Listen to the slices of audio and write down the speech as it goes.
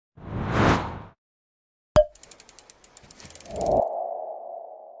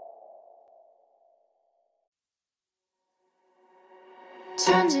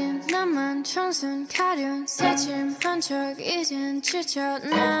천진 나만 청순 가련 새침한 척 이젠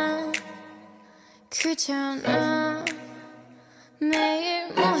지쳤나 귀찮아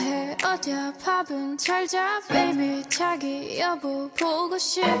매일 뭐해 어디야 밥은 잘자 baby 자기 여보 보고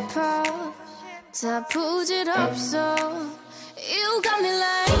싶어 다 부질없어 You got me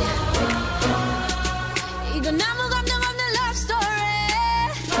like 이건 아무 감정 없는 love story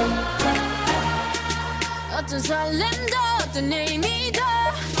어떤 설렘도 어떤 의미도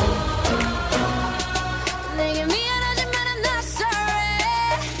내게 미안하지만 I'm not sorry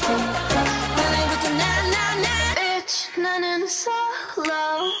오늘부터 나 Bitch 나는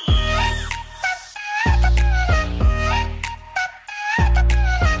solo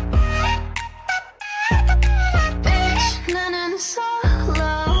Bitch 나는 solo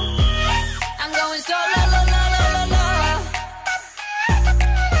I'm going solo la la la la la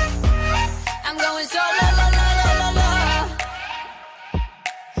I'm going solo la la la la la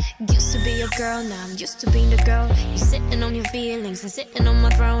Used to be your girl, now I'm used to being the girl. You sitting on your feelings and sitting on my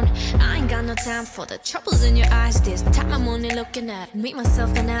throne. I ain't got no time for the troubles in your eyes. This time I'm only looking at me,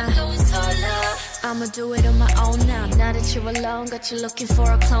 myself and I. I'ma do it on my own now. Now that you're alone, got you looking for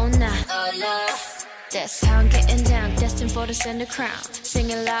a clone now. That's how I'm getting down, destined for the center crown.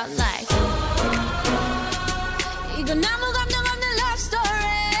 Singing loud like 이건 아무 감정 없는 love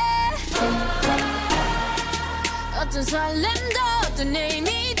story 어떤 설렘도 어떤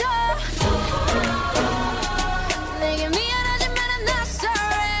의미도 내게 미안하지만 I'm not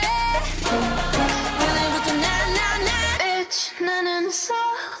sorry 오늘부터 나 Bitch 나는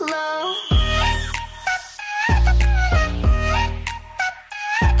solo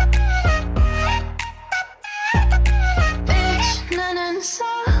Bitch 나는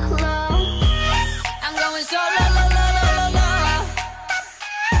solo I'm going solo la la la la la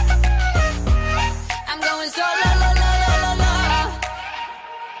I'm going solo la la la la la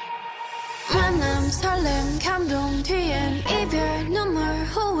만남 설렘 감동 뒤엔 이별 눈물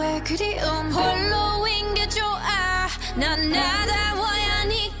후회 그리움 홀로인 게 좋아 난 나다워야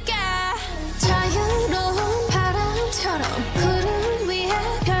하니까 자유로운 바람처럼 구름 위에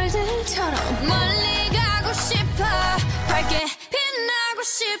별들처럼 멀리 가고 싶어 밝게 빛나고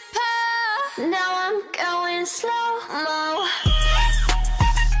싶어 Now I'm going slow-mo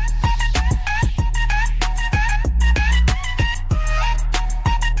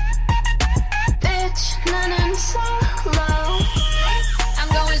Bitch 나는 solo I'm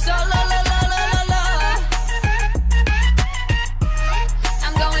going solo la la la la la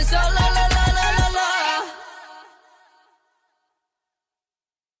I'm going solo la la la la la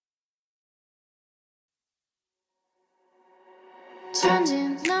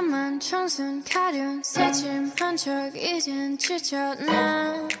천진 나만 청순 가련 새침한 척 이젠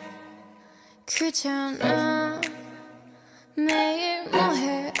지쳤나 귀찮아 매일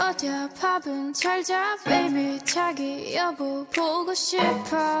뭐해 어디야 밥은 잘자 baby 자기 여보 보고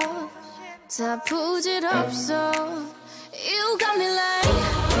싶어 다 부질없어 You got me like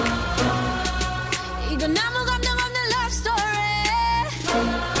이건 아무 감정 없는 love story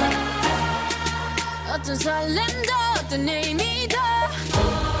어떤 설렘도 어떤 의미도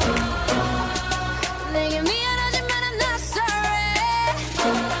내게 미안하지만 I'm not sorry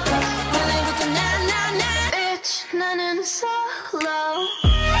오늘부터 나 Bitch 나는 solo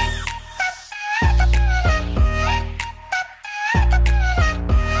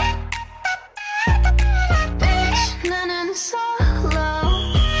Bitch 나는 solo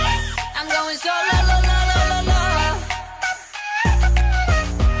I'm going solo la la la la la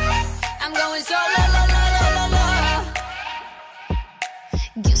I'm going solo la la la la la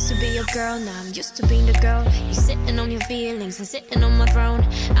Used to be your girl, now I'm used to being the girl. You sitting on your feelings and sitting on my throne.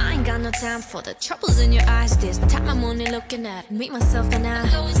 I ain't got no time for the troubles in your eyes. This time I'm only looking at me, myself and I.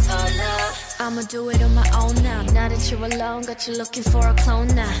 I'ma do it on my own now. Now that you're alone, got you looking for a clone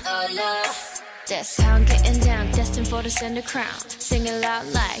now. That's how I'm getting down, destined for the center crown. Singing loud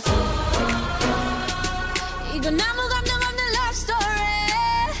like 이건 아무 감정 없는 love story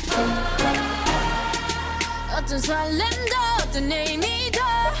어떤 설렘도 어떤 의미도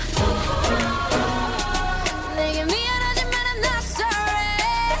내게 미안하지만 I'm not sorry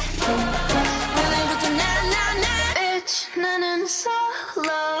오늘부터 나 Bitch 나는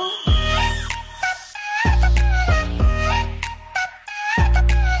solo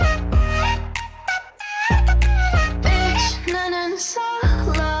Bitch 나는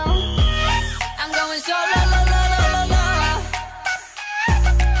solo I'm going solo la la la la la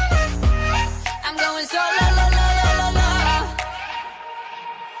I'm going solo la la la la la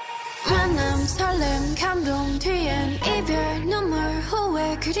만남 설렘 감동 뒤엔 이별 눈물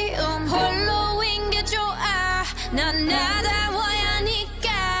후회 그리움 홀로인 게 좋아 난 나다워야 하니까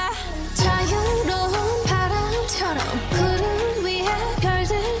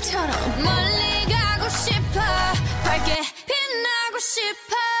멀리 가고 싶어 밝게 빛나고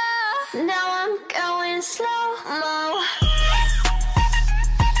싶어 Now I'm going slow-mo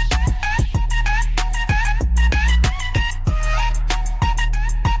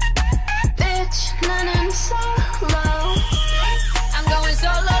Bitch 나는 solo I'm going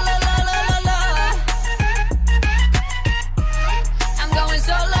solo I'm going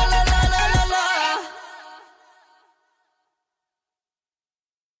solo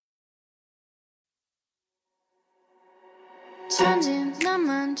천진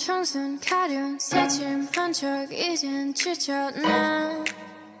나만 청순 가련 새침한 척 이젠 지쳤나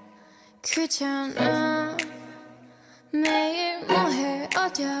귀찮아 매일 뭐해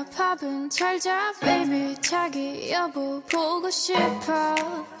어디야 밥은 잘자 baby 자기 여보 보고 싶어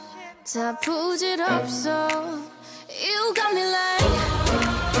다 부질없어 You got me like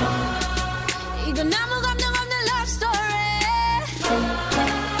이건 아무 감정 없는 love story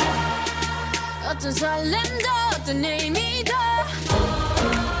어떤 설렘도 어떤 의미도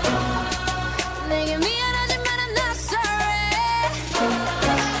내게 미안하지만 I'm not sorry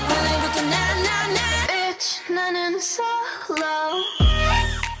오늘부터 나 Bitch 나는 solo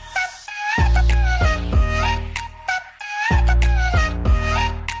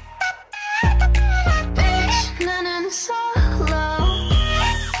Bitch 나는 solo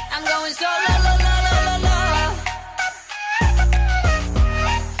I'm going solo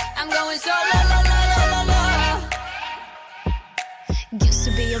I'm going solo Used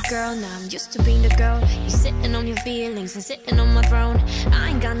to be your girl, now I'm used to being the girl. You're sitting on your feelings and sitting on my throne. I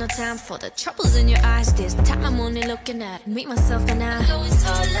ain't got no time for the troubles in your eyes. This time I'm only looking at me, myself, and I.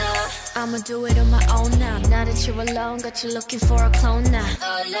 I'ma do it on my own now. Now that you're alone, got you looking for a clone now.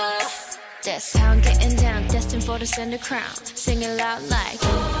 That's how I'm getting down, destined for the center crown. Sing it loud like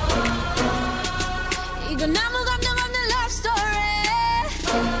이건 아무 감정 없는 love story.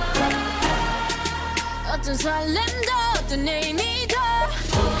 어떤 설렘도 어떤 의미도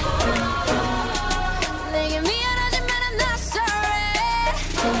내게 미안하지만 I'm not sorry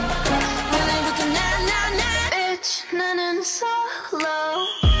오늘부터 나 Bitch 나는 solo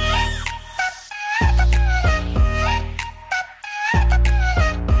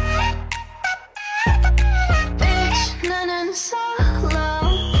Bitch 나는 solo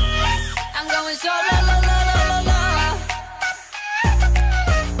I'm going solo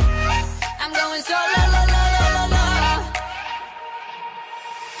I'm going solo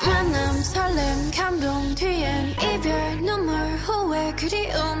만남 설렘 감동 뒤엔 이별 눈물 후회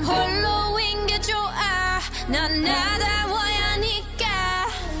그리움 홀로인 게 좋아 난 나다워야 하니까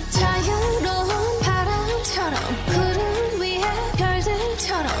자유로운 바람처럼 구름 위에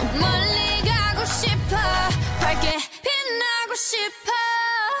별들처럼 멀리 가고 싶어 밝게 빛나고 싶어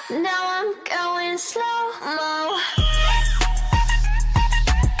Now I'm going slow-mo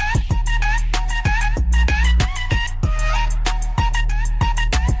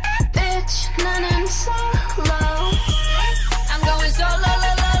나는 solo I'm going solo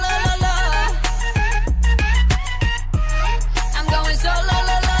I'm going solo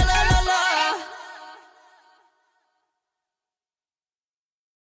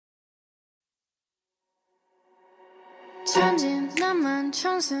천진 나만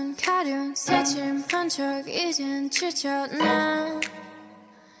청순 가련 새침한 척 이젠 지쳤나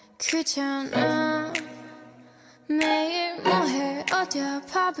귀찮아 매일 뭐해 어디야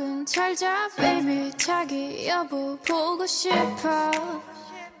밥은 잘자 baby 자기 여보 보고 싶어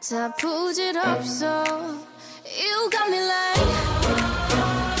다 부질없어 You got me like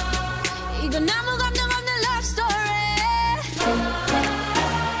이건 아무 감정 없는 love story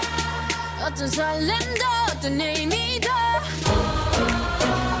어떤 설렘도 어떤 의미도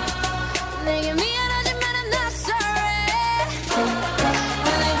내게 미안